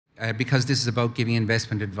because this is about giving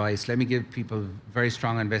investment advice, let me give people very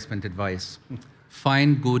strong investment advice.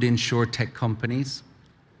 Find good insurtech companies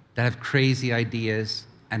that have crazy ideas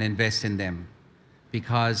and invest in them.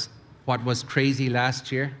 Because what was crazy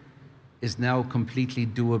last year is now completely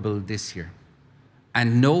doable this year.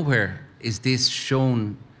 And nowhere is this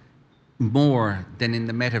shown more than in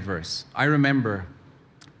the metaverse. I remember,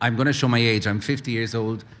 I'm going to show my age, I'm 50 years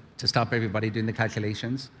old, to stop everybody doing the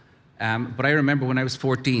calculations. But I remember when I was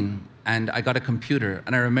 14 and I got a computer,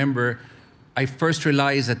 and I remember I first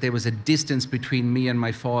realized that there was a distance between me and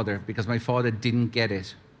my father because my father didn't get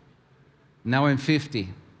it. Now I'm 50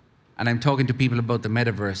 and I'm talking to people about the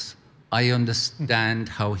metaverse. I understand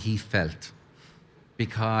how he felt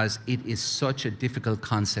because it is such a difficult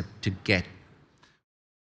concept to get.